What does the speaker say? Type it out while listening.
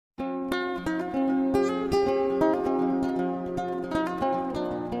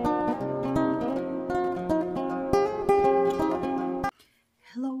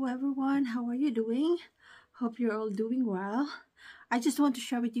hope you're all doing well. I just want to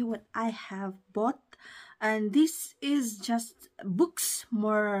share with you what I have bought, and this is just books,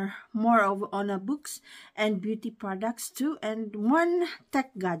 more of on a books and beauty products too, and one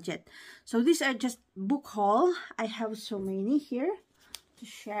tech gadget. So these are just book haul. I have so many here to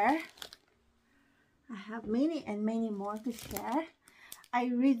share. I have many and many more to share.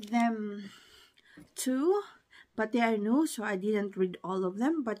 I read them too, but they are new, so I didn't read all of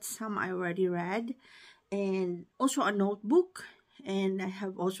them, but some I already read. And also a notebook, and I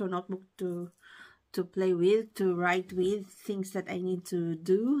have also a notebook to play with, to write with things that I need to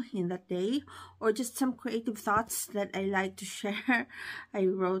do in that day, or just some creative thoughts that I like to share. I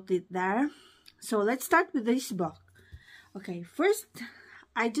wrote it there. So let's start with this book. Okay, first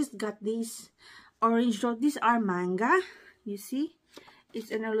I just got these orange note. These are manga. You see,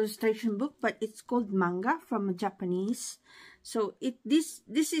 it's an illustration book, but it's called manga from Japanese. So this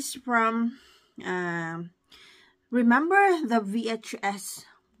is from remember the VHS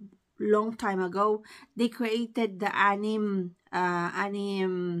long time ago. They created the anime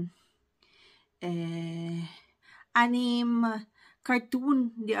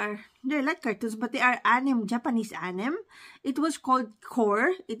cartoon. They're like cartoons, but they are anime, Japanese anime. It was called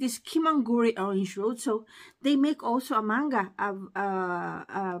Core. It is Kimanguri Orange Road. So they make also a manga,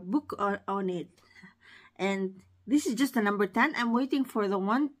 a book on it. And this is just the number 10. I'm waiting for the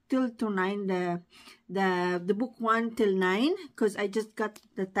 1 till to 9, the book 1 till 9, because I just got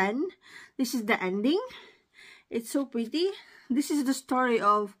the 10. This is the ending. It's so pretty. This is the story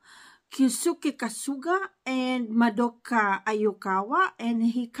of Kyusuke Kasuga and Madoka Ayukawa and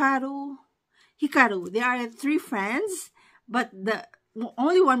Hikaru. They are 3 friends, but the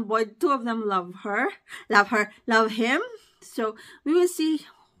only one boy. 2 of them love him. So we will see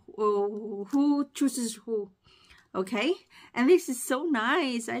who chooses who. Okay, and this is so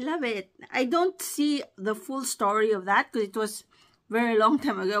nice. I love it. I don't see the full story of that because it was very long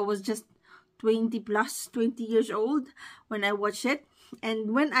time ago. I was just 20 years old when I watched it.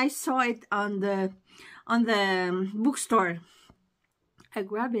 And when I saw it on the bookstore, I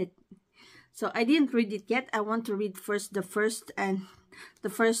grabbed it. So I didn't read it yet. I want to read first the first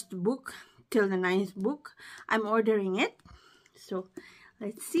book till the 9th book. I'm ordering it. So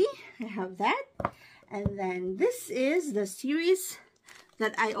let's see. I have that. And then this is the series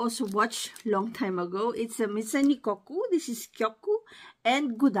that I also watched long time ago. It's a Misanikoku. This is Kyoku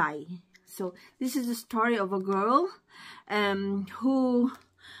and Gudai. So this is the story of a girl who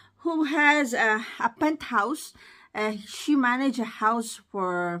has a penthouse. She managed a house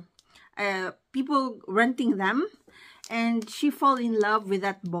for people renting them, and she fall in love with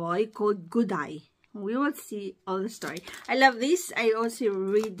that boy called Gudai. We will see all the story. I love this. I also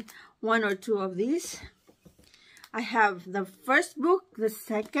read 1 or 2 of these. I have the first book, the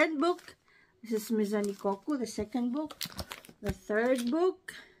second book. This is Mizanikoku, the second book. The third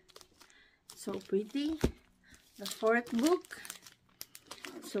book. So pretty. The 4th book.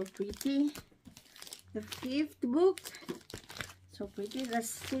 So pretty. The 5th book. So pretty. The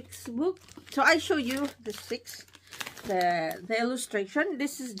 6th book. So I show you the 6th. The illustration.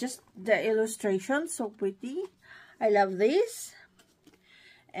 This is just the illustration. So pretty. I love this.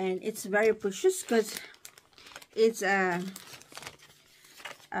 And it's very precious because it's a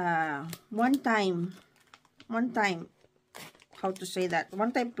one time how to say that,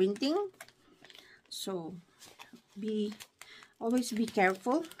 one time printing. So always be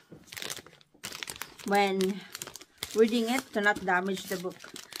careful when reading it to not damage the book.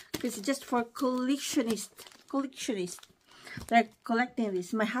 It's just for collectionists. They're collecting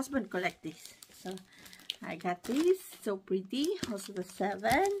this. My husband collects this. So I got this. So pretty. Also the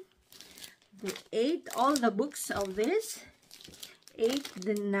 7, the 8, all the books of this. 8,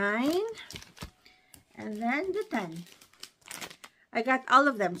 the 9, and then the 10. I got all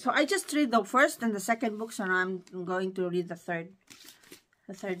of them. So I just read the first and the second book. So now I'm going to read the third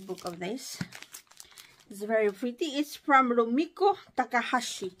book of this. It's very pretty. It's from Rumiko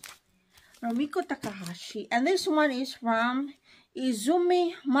Takahashi. And this one is from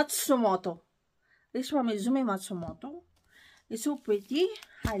Izumi Matsumoto. This from Izumi Matsumoto. It's so pretty.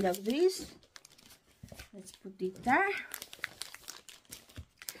 I love this. Let's put it there.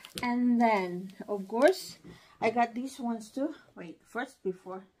 And then, of course, I got these ones too. Wait, first,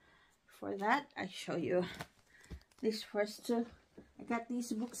 before that, I show you this first too. I got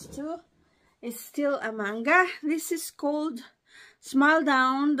these books too. It's still a manga. This is called Smile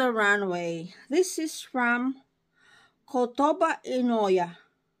Down the Runway. This is from Kotoba Inoya,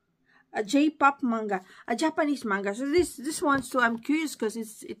 a J-pop manga, a Japanese manga. So this one too, I'm curious because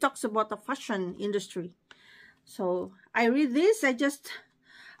it talks about the fashion industry. So I read this. I just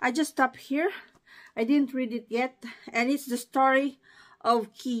stop here. I didn't read it yet, and it's the story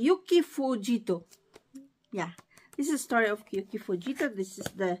of Kiyuki Fujito. Yeah, this is the story of Kiyuki Fujito. This is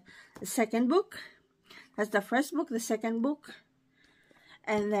the second book. That's the first book, the second book,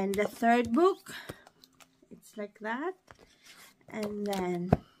 and then the third book. It's like that, and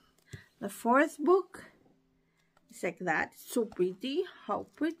then the fourth book. It's like that. It's so pretty. How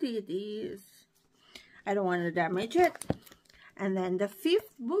pretty it is. I don't want to damage it. And then the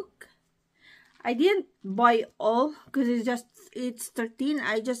fifth book. I didn't buy all because it's 13.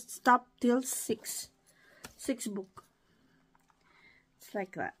 I just stopped till 6 book. It's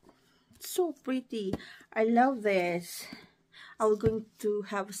like that. It's so pretty. I love this. I was going to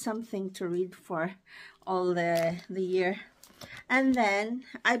have something to read for all the year. And then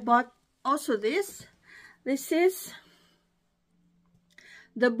I bought also this. This is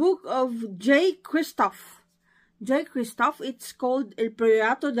the book of J. Christoph. J. Christoph. It's called El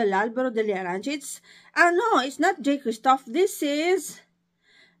Priorato dell'Albero delle Arance. It's no, it's not J. Christoph. This is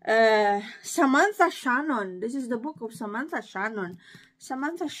Samantha Shannon. This is the book of Samantha Shannon.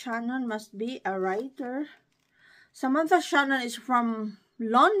 Samantha Shannon must be a writer. Samantha Shannon is from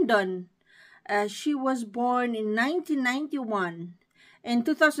London. She was born in 1991. In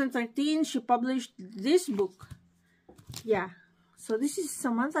 2013, she published this book. Yeah. So this is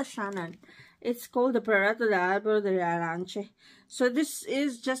Samantha Shannon. It's called The Priorato dell'Albero delle Arance. So this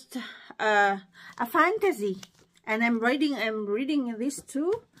is just a fantasy. And I'm reading this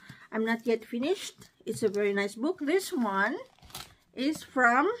too. I'm not yet finished. It's a very nice book. This one is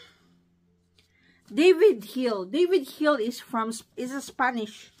from David Hill. David Hill is a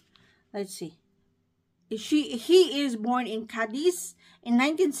Spanish. Let's see. He is born in Cadiz in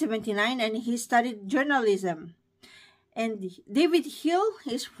 1979, and he studied journalism. And David Hill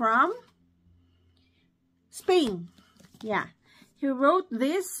is from Spain. Yeah. He wrote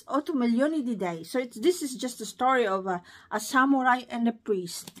this Otto Milioni di Dei. So this is just a story of a samurai and a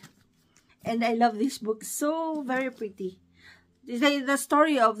priest. And I love this book. So very pretty. The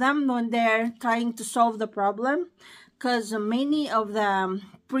story of them when they're trying to solve the problem, because many of the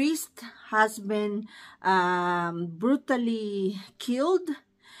priests has been brutally killed,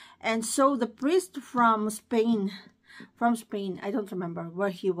 and so the priest from Spain, I don't remember where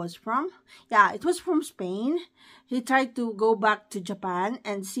he was from. Yeah, it was from Spain. He tried to go back to Japan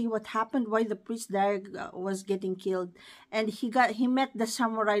and see what happened, why the priest there was getting killed, and he met the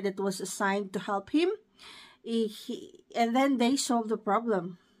samurai that was assigned to help him. And then they solved the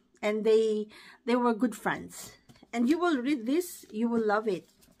problem, and they were good friends. And you will read this, you will love it.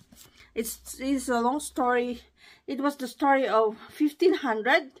 It's a long story. It was the story of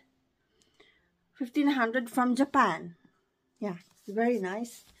 1500 from Japan. Yeah, it's very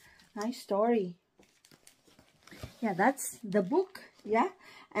nice story. Yeah, that's the book. Yeah,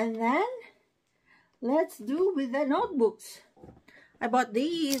 and then let's do with the notebooks. I bought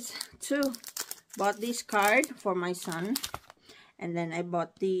these too. Bought this card for my son, and then I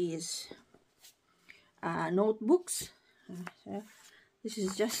bought these notebooks. This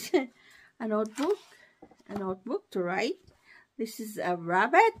is just a notebook to write. This is a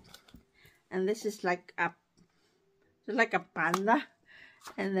rabbit, and this is like a panda.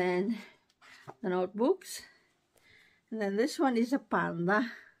 And then the notebooks, and then this one is a panda.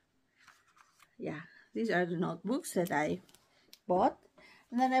 Yeah, these are the notebooks that I bought.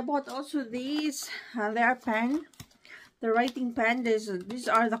 And then I bought also these. They are pen, the writing pen. These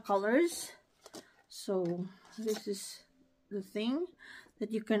are the colors. So this is the thing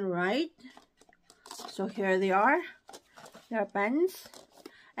that you can write. So here they are. They are pens,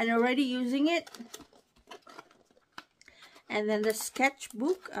 and already using it. And then the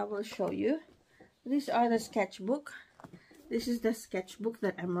sketchbook, I will show you. These are the sketchbook. This is the sketchbook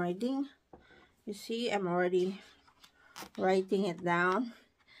that I'm writing. You see, I'm already writing it down.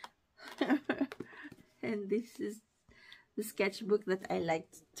 And this is the sketchbook that I like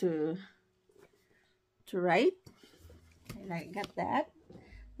to write. I got that.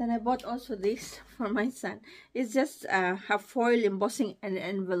 Then I bought also this for my son. It's just a foil embossing an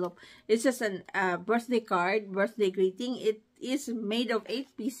envelope. It's just a birthday card, birthday greeting. It is made of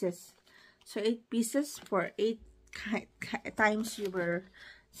 8 pieces. So 8 pieces for 8 times you will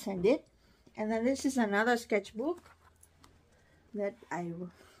send it. And then this is another sketchbook that I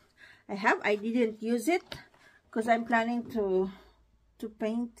have. I didn't use it because I'm planning to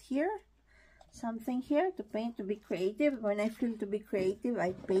paint here. Something here to paint, to be creative. When I feel to be creative,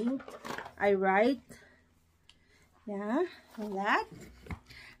 I paint, I write. Yeah, like that.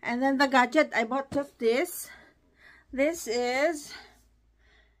 And then the gadget, I bought just this. This is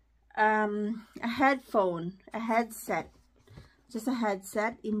a headset. just a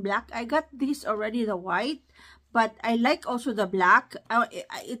headset in black. I got this already, the white, but I like also the black.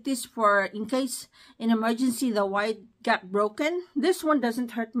 It is for in case in emergency the white got broken. This one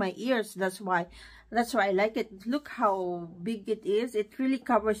doesn't hurt my ears. That's why I like it. Look how big it is. It really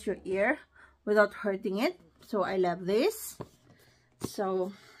covers your ear without hurting it. So I love this.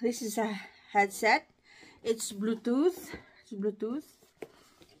 So this is a headset. It's Bluetooth. It's Bluetooth.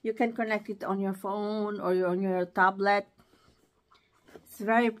 You can connect it on your phone or on your tablet. It's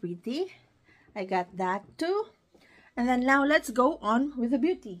very pretty. I got that too. And then now let's go on with the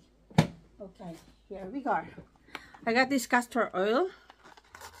beauty. Okay, here we go. I got this castor oil.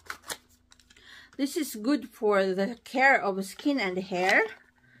 This is good for the care of skin and hair.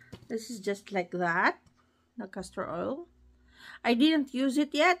 This is just like that, the castor oil. I didn't use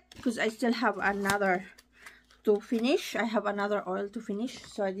it yet because I still have another to finish. I have another oil to finish,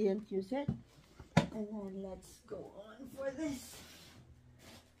 so I didn't use it. And then let's go on for this.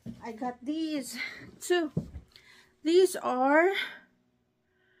 I got these too. These are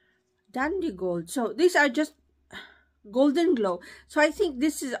Dandy Gold. So these are just Golden Glow. So I think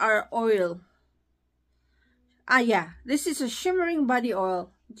this is our oil. Yeah, this is a shimmering body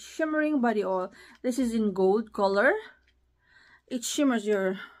oil. Shimmering body oil. This is in gold color. It shimmers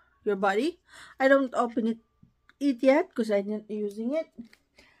your body. I don't open it yet because I'm not using it.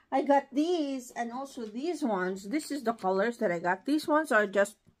 I got these and also these ones. This is the colors that I got. These ones are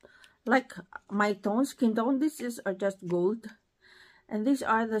just like my tone, skin tone. These are just gold. And these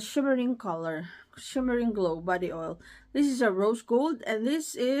are the shimmering color, shimmering glow body oil. This is a rose gold and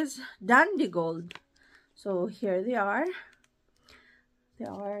this is Dandy Gold. So here they are. They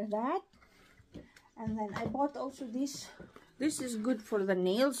are that. And then I bought also this. This is good for the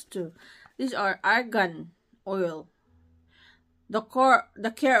nails too. These are argan oil. The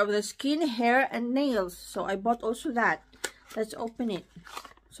care of the skin, hair, and nails. So I bought also that. Let's open it.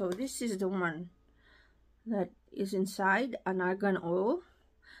 So this is the one that is inside, an argan oil.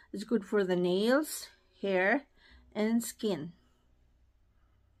 It's good for the nails, hair, and skin.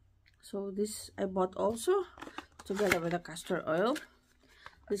 So this I bought also together with the castor oil.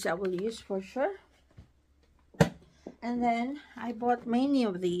 This I will use for sure. And then I bought many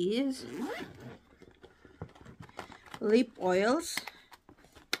of these lip oils.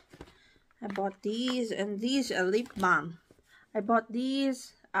 I bought these and these a lip balm. I bought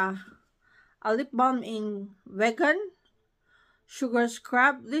these a lip balm in vegan sugar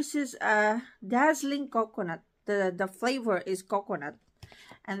scrub. This is a dazzling coconut. The flavor is coconut.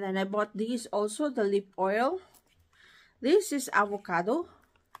 And then I bought these also, the lip oil. This is avocado.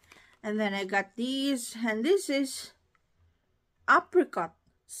 And then I got these, and this is apricot.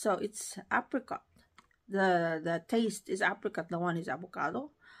 So it's apricot. The taste is apricot. The one is avocado.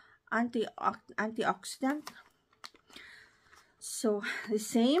 Antioxidant. So the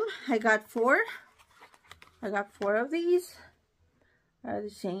same. I got four. I got four of these. Are the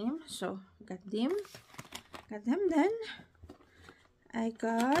same. So got them. Got them. Then I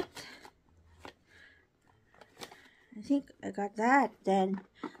think I got that. Then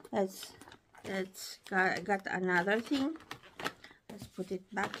I got another thing. Let's put it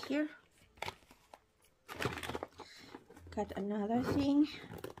back here. Got another thing.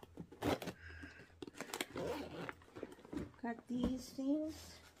 Got these things.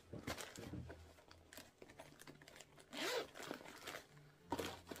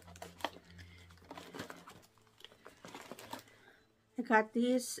 I got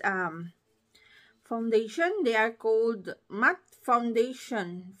this foundation. They are called matte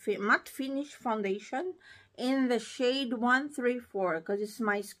foundation, matte finish foundation in the shade 134 because it's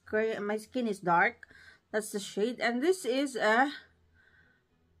my skin is dark. That's the shade. And this is a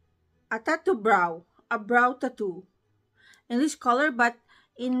tattoo brow, a brow tattoo in this color, but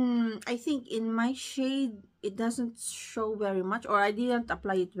I think in my shade it doesn't show very much, or I didn't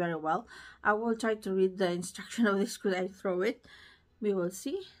apply it very well. I will try to read the instruction of this because I throw it. We will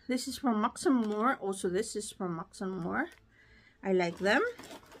see. This is from Max & More. Also, this is from Max & More. I like them.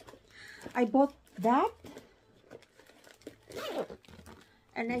 I bought that.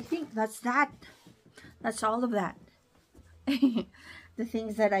 And I think that's that. That's all of that. The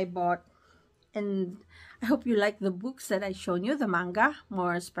things that I bought. And I hope you like the books that I shown you. The manga,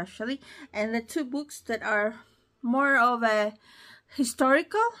 more especially. And the two books that are more of a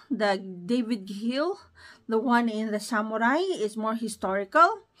historical. The David Hill. The one in the samurai is more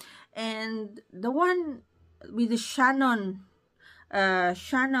historical. And the one with the Shannon,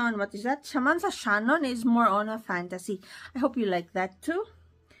 what is that? Samantha Shannon is more on a fantasy. I hope you like that too.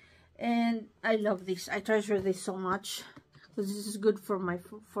 And I love this. I treasure this so much. because this is good for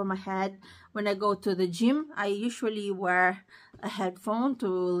my head. When I go to the gym, I usually wear a headphone to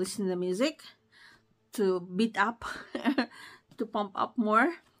listen to music, to beat up, to pump up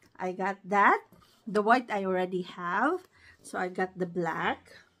more. I got that. The white I already have, so I got the black,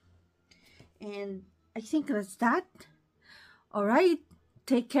 and I think that's that. All right,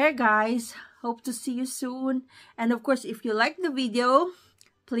 take care, guys. Hope to see you soon. And of course, if you like the video,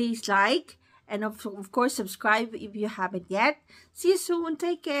 please like, and of course subscribe if you haven't yet. See you soon.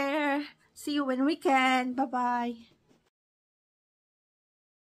 Take care. See you when we can. Bye bye.